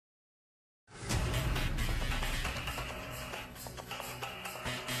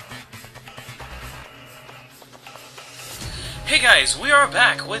Hey guys, we are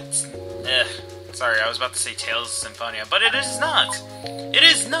back with... sorry, I was about to say Tales of Symphonia, but it is not! It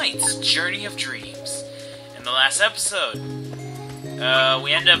is Knight's Journey of Dreams. In the last episode,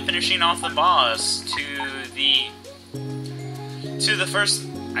 we ended up finishing off the boss to the first,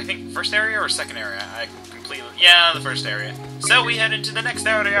 I think, first area or second area? Yeah, the first area. So we head into the next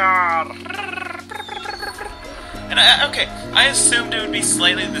area! And I assumed it would be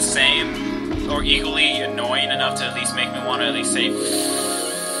slightly the same, or equally annoying enough to at least make me want to at least say,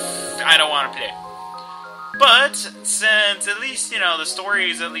 I don't want to play. But, since at least, you know, the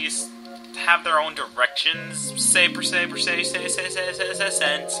stories at least have their own directions, I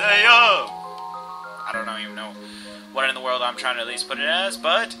don't even know what in the world I'm trying to at least put it as,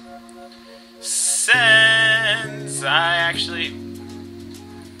 but since I actually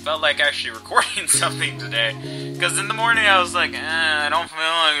felt like actually recording something today, because in the morning I was like, I don't feel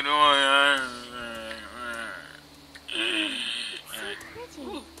like doing it.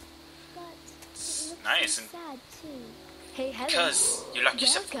 It's nice and sad too. Hey, Helen. because you lock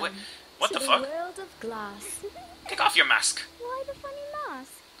yourself away. Welcome What to the fuck? World of glass. Take off your mask. Why the funny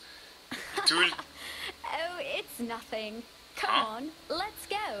mask? Tool. Oh, it's nothing. Come Huh? on, let's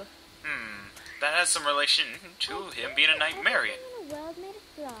go. That has some relation to him being a Nightmarian. Everything in a world made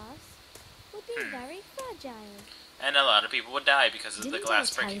of glass would be very fragile. And a lot of people would die because of the Didn't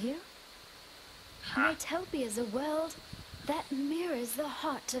glass I tell breaking. you? Huh? Mytopia is a world that mirrors the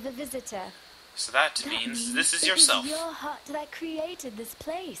heart of a visitor. So that That means means this is it yourself. is your heart that created this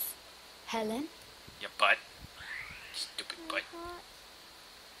place. Helen, Your butt. Stupid my butt. heart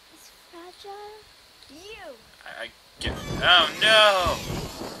is fragile. You! I get... Oh no!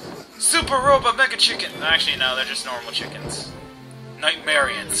 Super Robot Mega Chicken! Actually, no, they're just normal chickens.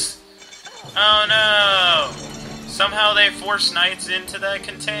 Nightmarians. Oh no! Somehow they force knights into that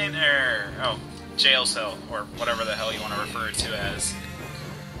container. Oh, jail cell, or whatever the hell you want to refer it to as.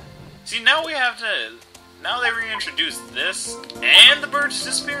 See, now we have to... Now they reintroduce this, and the birds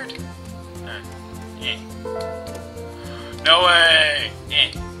disappeared. Yeah. No way!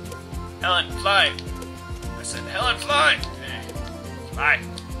 Yeah. Helen, fly! I said, Helen, fly! Yeah. Fly!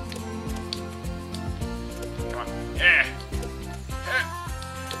 Come on. Yeah!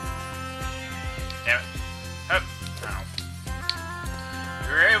 Damn it. Hup. Oh.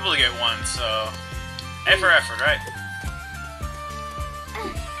 We were able to get one, so... A for effort, right?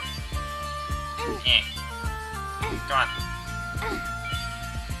 Yeah. Come on.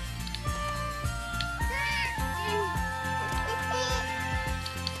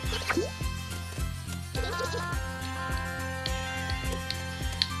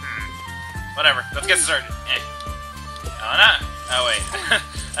 Whatever, let's get started. Eh. Oh, no. Oh, wait.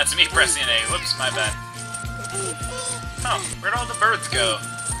 That's me pressing A. Whoops, my bad. Oh, where'd all the birds go?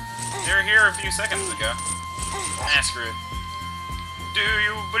 They were here a few seconds ago. Ah, screw it. Do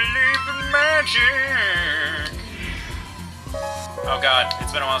you believe in magic? Oh god,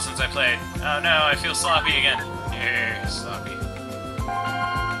 it's been a while since I played. Oh no, I feel sloppy again. Yeah, sloppy.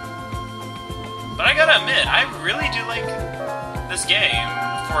 But I gotta admit, I really do like this game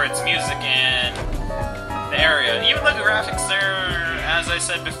for its music and the area. Even the graphics there, as I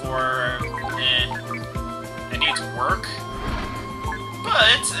said before, it needs work.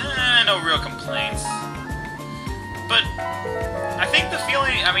 But, no real complaints. But, I think the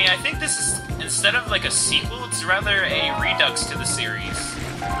feeling, I think this is, instead of like a sequel, it's rather a redux to the series.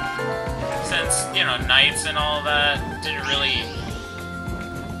 Since, you know, Knights and all that didn't really...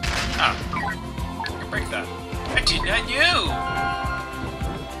 Oh. I can break that. I did not know!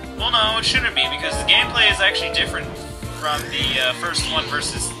 Well, no, it shouldn't be, because the gameplay is actually different from the first one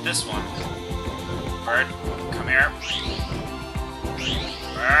versus this one. Bird, come here.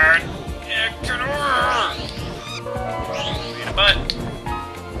 Bird, yeah, get over! Be in a butt.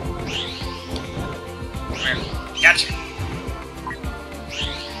 Come here. Gotcha.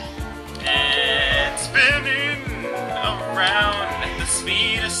 And spinning around at the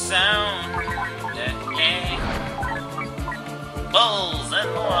speed of sound. Yeah. Balls and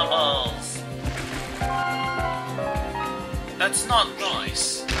more balls. That's not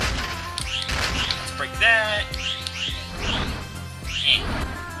nice. Let's break that.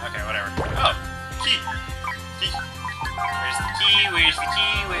 Okay, whatever. Oh, key. Key. Where's the key? Where's the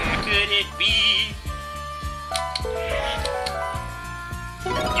key? Where could it be?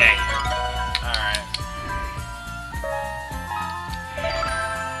 Yay. Alright.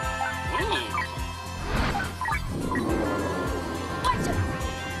 Ooh.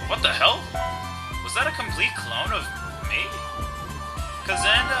 What the hell? Was that a complete clone of me? Because I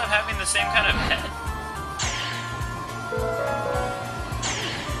ended up having the same kind of head.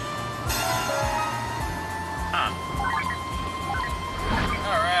 Huh.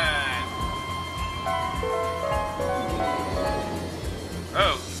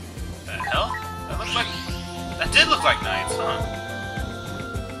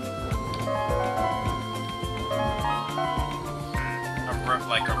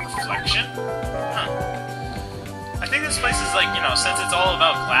 Because, like, you know, since it's all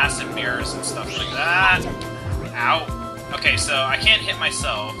about glass and mirrors and stuff like that... Ow. Okay, so I can't hit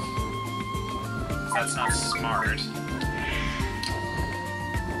myself. That's not smart.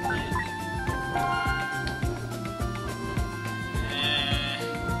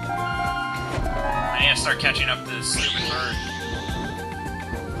 I need to start catching up to this stupid bird.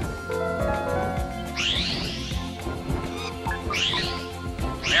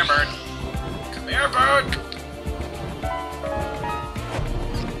 Come here, bird. Come here, bird!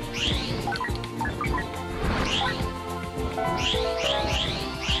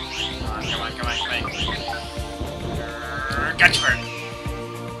 Come on, come on, come on. Gotcha, bird.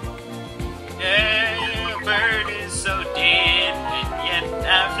 Yeah, bird is so dead, and yet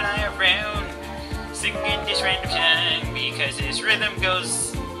I fly around singing this random song because this rhythm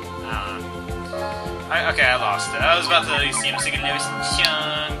goes. Okay, I lost it. I was about to, you know, sing a new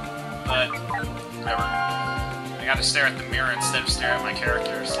song, but whatever. I gotta stare at the mirror instead of stare at my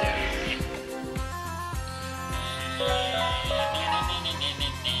characters. Yeah.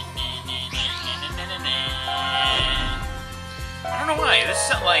 I don't know why. This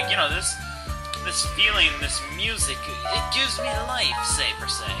is like, you know, this feeling, this music, it gives me life, say per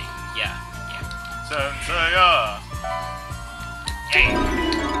se. Yeah, yeah. Senseiya. Yeah.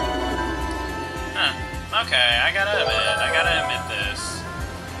 Huh. Okay, I gotta admit this.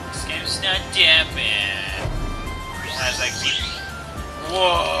 This game's not that bad. As I keep.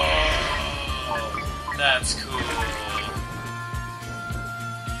 Whoa. That's cool.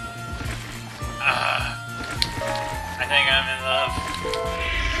 I think I'm in love.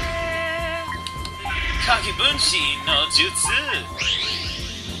 Kakibunshi no jutsu.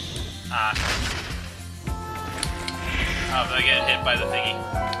 Oh, if I get hit by the thingy,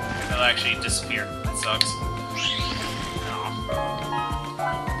 they'll actually disappear. That sucks. Aw.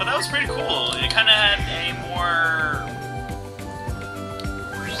 But that was pretty cool. It kind of had a more...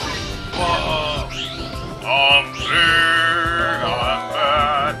 Whoa! I'm big, I'm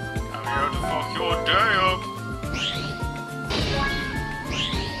bad. I'm here to fuck your day up.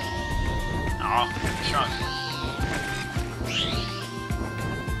 Aw, shrunk.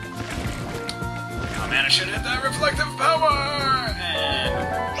 Oh man, I should hit that reflective power!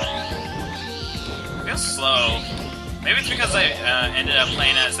 It feels slow. Maybe it's because I ended up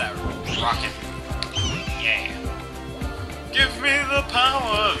playing as that rocket. Yeah. Give me the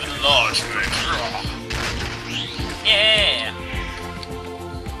power of enlargement. Yeah.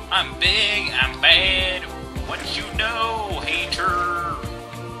 I'm big, I'm bad. What you know, hater?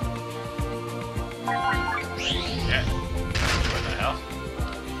 Yeah. What the hell?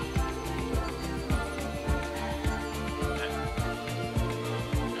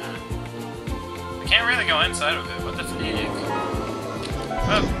 I can't really go inside of it. What the flick?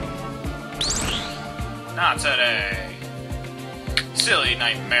 Oh. Not today. Silly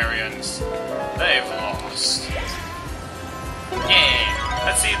Nightmarians. They've lost. Yeah.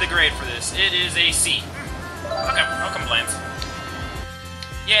 Let's see the grade for this. It is a C. Okay, no complaints.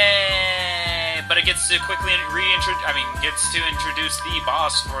 Yay! But it gets to quickly gets to introduce the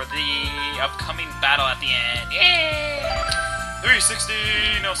boss for the upcoming battle at the end. Yeah! 360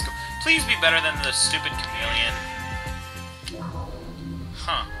 no scope. Please be better than the stupid chameleon.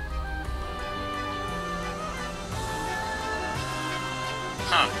 Huh.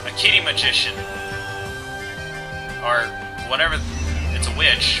 Huh. A kitty magician. Or whatever. It's a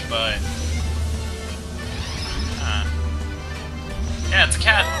witch, but... Yeah, it's a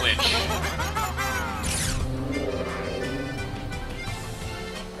cat witch.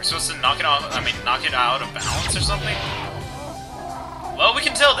 We're supposed to knock it out of balance or something? Well, we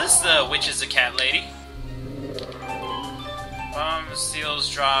can tell this witch is a cat lady. Bombs, seals,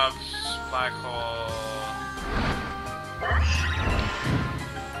 drops, black hole.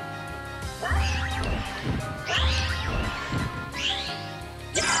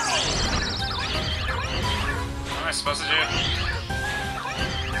 What am I supposed to do?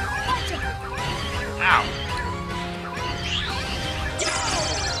 Ow.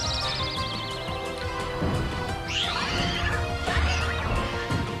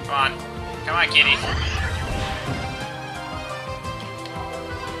 Come on. Come on, kitty.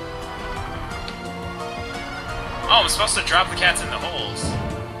 Oh, I'm supposed to drop the cats in the holes.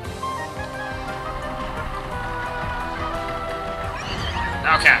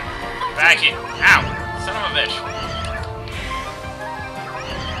 Okay. Back in. Ow. Son of a bitch.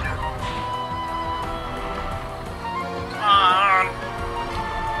 Come on.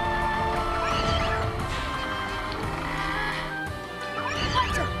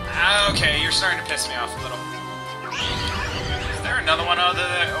 Okay, you're starting to piss me off a little. Is there another one over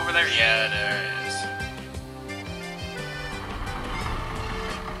there? Yeah, there is.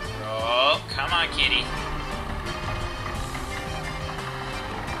 kitty.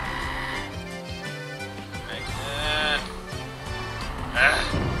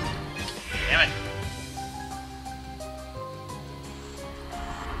 Damn it.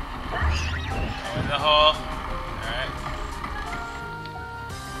 Over the hole. Alright.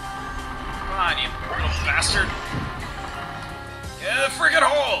 Come on, you little bastard. Get in the friggin'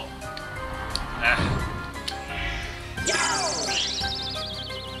 hole!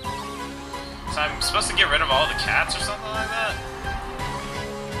 So I'm supposed to get rid of all the cats or something like that?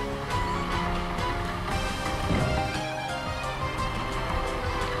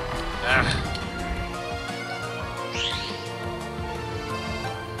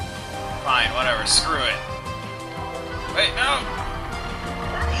 Fine, whatever, screw it. Wait, no!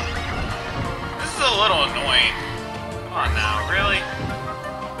 This is a little annoying. Come on now, really?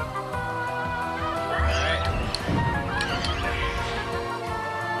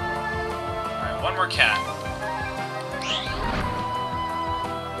 Alright, one more cat.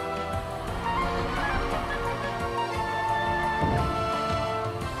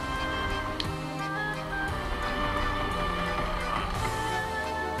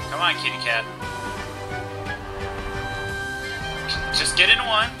 Come on, kitty cat. Just get in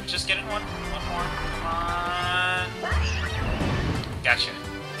one. Just get in one. One more. Come on. Gotcha.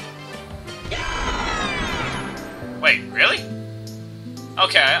 Wait, really?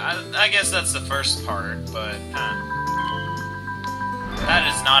 Okay, I guess that's the first part, but... That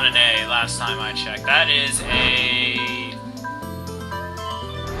is not an A last time I checked. That is a...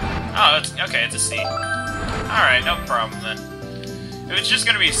 Oh, it's, okay, it's a C. Alright, no problem then. If it's just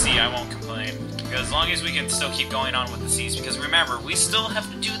gonna be a C, I won't complain. Because as long as we can still keep going on with the C's, because remember, we still have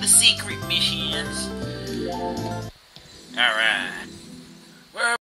to do the secret missions. Alright.